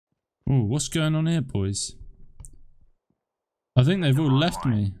Oh, what's going on here, boys? I think they've all left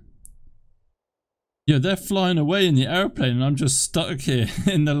me. Yeah, they're flying away in the airplane and I'm just stuck here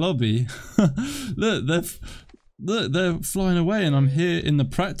in the lobby. Look, they're flying away and I'm here in the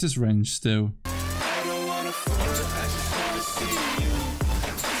practice range still.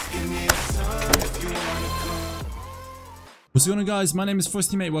 What's going on, guys? My name is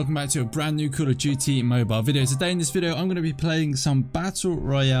FrostyMate. Welcome back to a brand new Call of Duty mobile video. Today in this video I'm going to be playing some Battle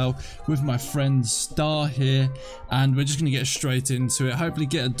Royale with my friend Star here, and we're just going to get straight into it. Hopefully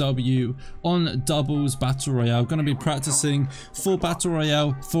get a W on doubles Battle Royale. Going to be practicing for Battle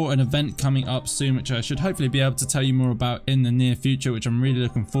Royale for an event coming up soon, which I should hopefully be able to tell you more about in the near future, which I'm really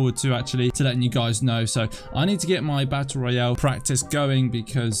looking forward to, actually, to letting you guys know. So I need to get my Battle Royale practice going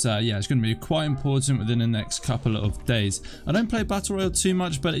because yeah, it's going to be quite important within the next couple of days. I don't play Battle Royale too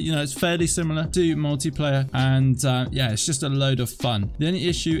much, but you know, it's fairly similar to multiplayer, and yeah, it's just a load of fun. The only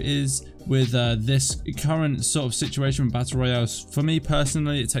issue is with this current sort of situation with Battle Royales, for me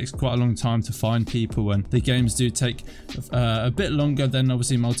personally, it takes quite a long time to find people, and the games do take a bit longer than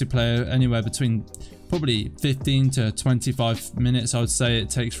obviously multiplayer, anywhere between probably 15 to 25 minutes I would say it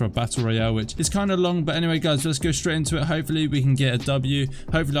takes for a Battle Royale, which is kind of long. But anyway, guys, let's go straight into it. Hopefully we can get a W.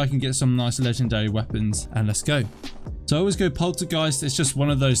 Hopefully I can get some nice legendary weapons, and let's go. So I always go Poltergeist. It's just one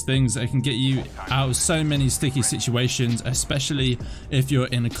of those things that can get you out of so many sticky situations, especially if you're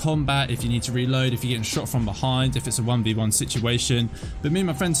in a combat, if you need to reload, if you're getting shot from behind, if it's a 1v1 situation. But me and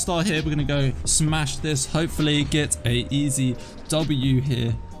my friend Star here, we're going to go smash this, hopefully get a easy W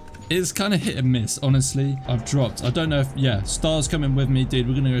here. It's kind of hit and miss, honestly. I've dropped. I don't know if, yeah, Star's coming with me, dude.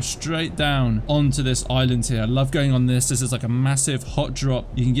 We're going to go straight down onto this island here. I love going on this. This is like a massive hot drop.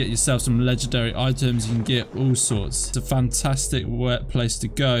 You can get yourself some legendary items. You can get all sorts. It's a fantastic wet place to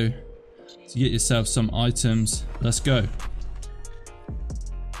go to get yourself some items. Let's go.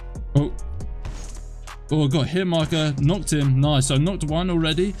 Oh, I got a hit marker. Knocked him. Nice. I knocked one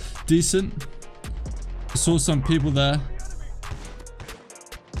already. Decent. I saw some people there.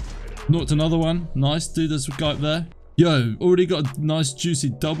 Knocked another one. Nice, dude. There's a guy up there. Yo, already got a nice juicy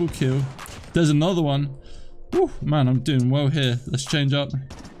double kill. There's another one. Whew, man, I'm doing well here. Let's change up.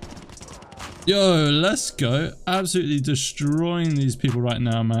 Yo, let's go. Absolutely destroying these people right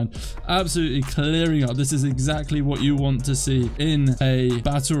now, man. Absolutely clearing up. This is exactly what you want to see in a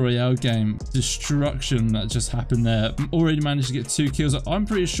Battle Royale game. Destruction that just happened there. Already managed to get 2 kills. I'm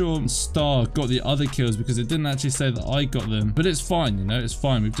pretty sure Star got the other kills because it didn't actually say that I got them. But it's fine, you know, it's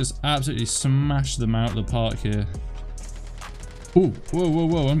fine. We've just absolutely smashed them out of the park here. Oh,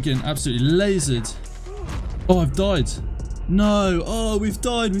 whoa. I'm getting absolutely lasered. Oh, I've died. No, oh, we've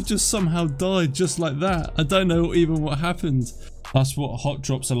died. We've just somehow died just like that. I don't know even what happened. That's what hot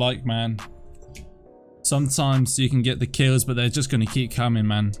drops are like, man. Sometimes you can get the kills, but they're just going to keep coming,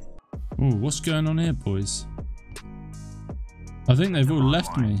 man. Oh, what's going on here, boys? I think they've all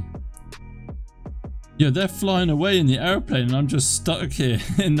left me. Yeah, they're flying away in the airplane and I'm just stuck here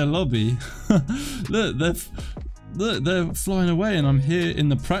in the lobby. Look, they're flying away and I'm here in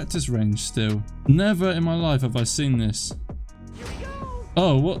the practice range still. Never in my life have I seen this.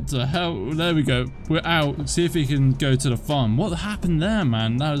 Oh, what the hell? There we go. We're out. See if we can go to the farm. What happened there,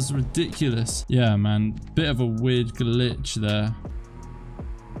 man? That was ridiculous. Yeah, man. Bit of a weird glitch there.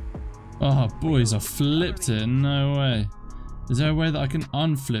 Oh, boys, I flipped it. No way. Is there a way that I can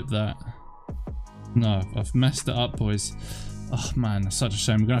unflip that? No, I've messed it up, boys. Oh man, that's such a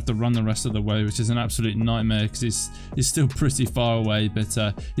shame. We're gonna have to run the rest of the way, which is an absolute nightmare because he's still pretty far away, but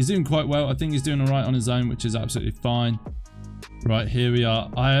he's doing quite well. I think he's doing all right on his own, which is absolutely fine. Right, here we are.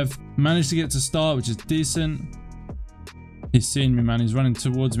 I have managed to get to Star, which is decent. He's seen me, man. He's running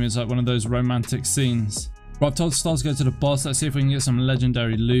towards me. It's like one of those romantic scenes. Right, I've told Star to go to the boss. Let's see if we can get some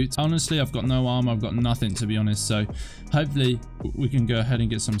legendary loot. Honestly, I've got no armor. I've got nothing, to be honest. So hopefully we can go ahead and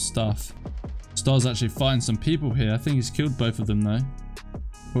get some stuff. Star's actually fighting some people here. I think he's killed both of them, though.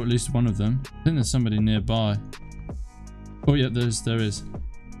 Or at least one of them. I think there's somebody nearby. Oh, yeah, there is.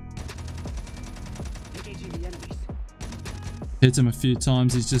 Hit him a few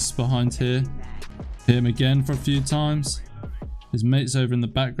times. He's just behind here. Hit him again for a few times. His mate's over in the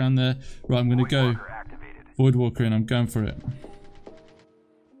background there. Right, I'm going to go Void Walker and I'm going for it.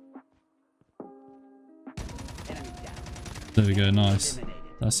 There we go. Nice.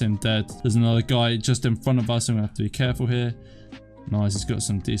 That's him dead. There's another guy just in front of us. I'm going to have to be careful here. Nice. He's got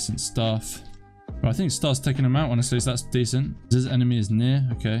some decent stuff. Right, I think Star's taking him out, honestly, so that's decent. This enemy is near.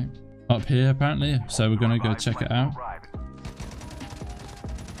 Okay. Up here, apparently. So we're going to go check it out.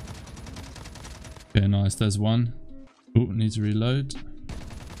 Okay, nice. There's one. Oh, need to reload.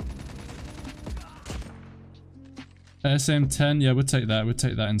 SM-10, yeah, we'll take that. We'll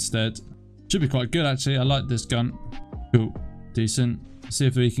take that instead. Should be quite good, actually. I like this gun. Cool. Decent. See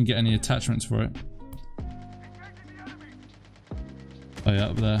if we can get any attachments for it. Oh, yeah,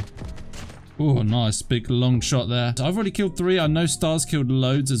 up there. Oh, nice. Big long shot there. So I've already killed 3. I know Star's killed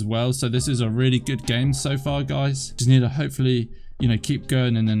loads as well. So this is a really good game so far, guys. Just need to hopefully, you know, keep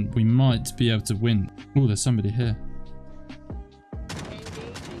going and then we might be able to win. Oh, there's somebody here.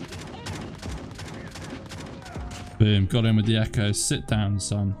 Boom, got him with the echo. Sit down,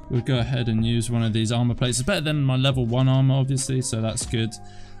 son. We'll go ahead and use one of these armor plates. It's better than my level 1 armor, obviously, so that's good.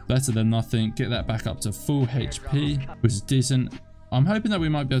 Better than nothing. Get that back up to full HP, which is decent. I'm hoping that we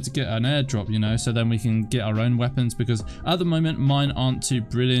might be able to get an airdrop, you know, so then we can get our own weapons, because at the moment mine aren't too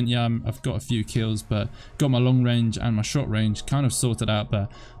brilliant. Yeah, I've got a few kills, but got my long range and my short range kind of sorted out,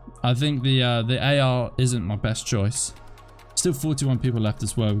 but I think the AR isn't my best choice. Still 41 people left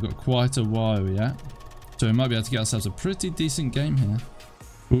as well. We've got quite a while yet. So we might be able to get ourselves a pretty decent game here.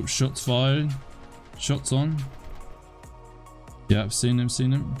 Oh, shots fired. Shots on. Yeah, I've seen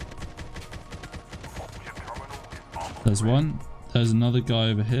him, There's one. There's another guy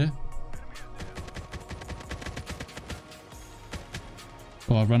over here.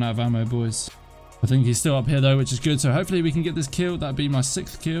 Oh, I've run out of ammo, boys. I think he's still up here though, which is good. So hopefully we can get this kill. That'd be my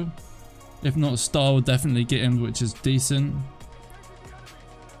 6th kill. If not, Star will definitely get him, which is decent.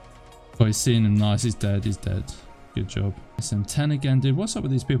 Oh, he's seeing him. Nice. He's dead. He's dead. Good job. ASM-10 again, dude. What's up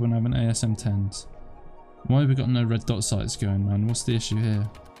with these people having ASM-10s? Why have we got no red dot sights going, man? What's the issue here?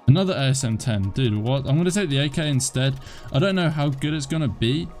 Another ASM-10. Dude, what? I'm going to take the AK instead. I don't know how good it's going to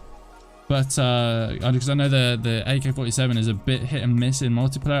be. But, because I know the AK-47 is a bit hit and miss in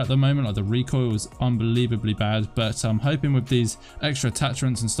multiplayer at the moment. Like, the recoil was unbelievably bad. But I'm hoping with these extra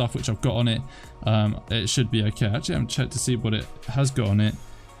attachments and stuff which I've got on it, it should be okay. Actually, I haven't checked to see what it has got on it.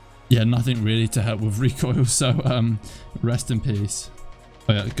 Yeah, nothing really to help with recoil, so rest in peace.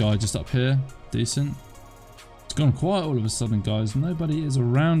 Oh yeah, guy just up here. Decent. It's gone quiet all of a sudden, guys. Nobody is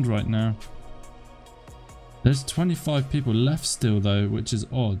around right now. There's 25 people left still though, which is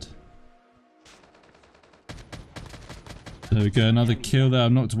odd. There we go, another kill there.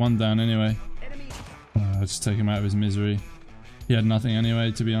 I've knocked one down anyway. I'll just take him out of his misery. He had nothing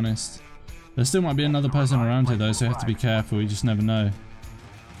anyway, to be honest. There still might be another person around here though, so you have to be careful. You just never know.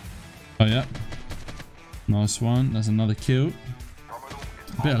 Oh yeah, nice one. That's another kill.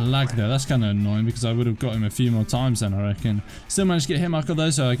 A bit of lag there. That's kind of annoying because I would have got him a few more times then, I reckon. Still managed to get hit marker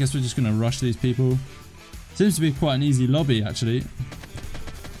though, so I guess we're just going to rush these people. Seems to be quite an easy lobby actually.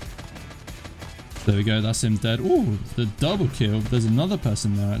 There we go. That's him dead. Oh, the double kill. There's another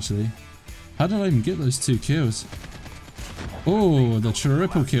person there actually. How did I even get those 2 kills? Oh, the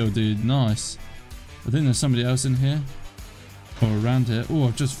triple kill, dude. Nice. I think there's somebody else in here. Or around here. Oh,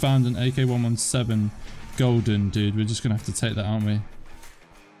 I've just found an AK-117 golden, dude. We're just going to have to take that, aren't we?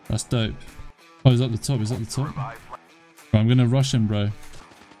 That's dope. Oh, he's up the top. He's up the top. Right, I'm going to rush him, bro.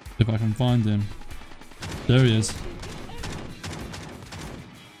 If I can find him. There he is.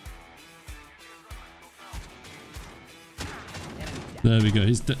 There we go.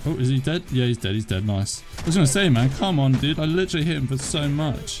 He's dead. Oh, is he dead? Yeah, he's dead. He's dead. Nice. I was going to say, man, come on, dude. I literally hit him for so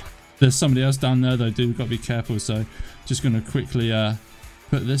much. There's somebody else down there, though, dude. We've got to be careful. So, just going to quickly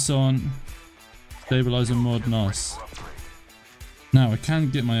put this on. Stabilizer mod. Nice. Now, I can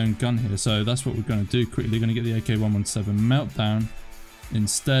get my own gun here. So, that's what we're going to do quickly. Going to get the AK-117 meltdown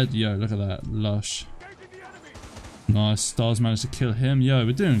instead. Yo, look at that. Lush. Nice. Stars managed to kill him. Yo,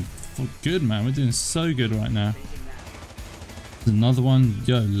 we're doing good, man. We're doing so good right now. There's another one.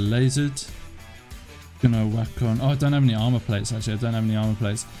 Yo, lasered. Gonna whack on. Oh, I don't have any armor plates actually. I don't have any armor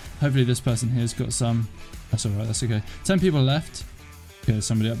plates. Hopefully this person here's got some. That's alright, that's okay. 10 people left. Okay, there's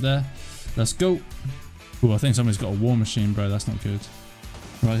somebody up there. Let's go. Oh, I think somebody's got a war machine, bro. That's not good.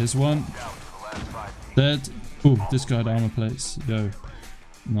 Right, here's one. Dead. Oh, this guy had armor plates. Yo.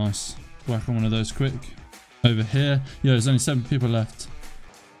 Nice. Whack on one of those quick. Over here. Yo, there's only 7 people left.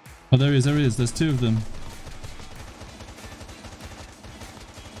 Oh, there he is, there he is. There's 2 of them.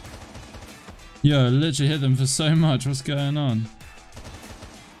 Yo, I literally hit them for so much. What's going on?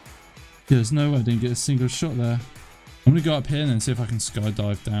 Yeah, there's no way I didn't get a single shot there. I'm going to go up here and then see if I can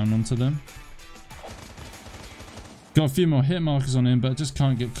skydive down onto them. Got a few more hit markers on him, but I just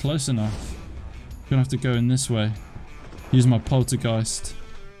can't get close enough. Gonna have to go in this way. Use my poltergeist.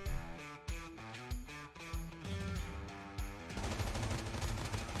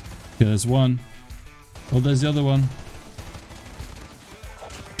 Okay, there's one. Oh, there's the other one.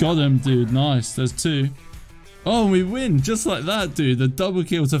 Got him, dude. Nice. There's 2. Oh, we win just like that, dude. The double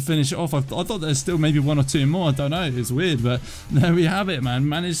kill to finish it off. I thought there's still maybe 1 or 2 more. I don't know. It's weird, but there we have it, man.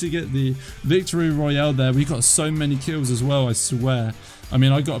 Managed to get the victory royale there. We got so many kills as well, I swear. I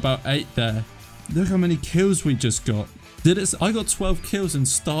mean, I got about 8 there. Look how many kills we just got. I got 12 kills and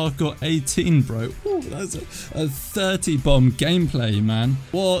Star got 18, bro. Ooh, that's a 30 bomb gameplay, man.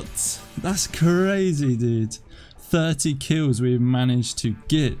 What? That's crazy, dude. 30 kills we've managed to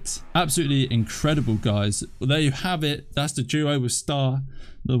get. Absolutely incredible, guys. Well, there you have it. That's the duo with Star,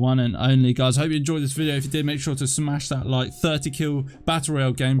 the one and only, guys. I hope you enjoyed this video. If you did, make sure to smash that like. 30 kill battle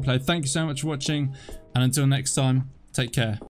royale gameplay. Thank you so much for watching, and until next time, take care.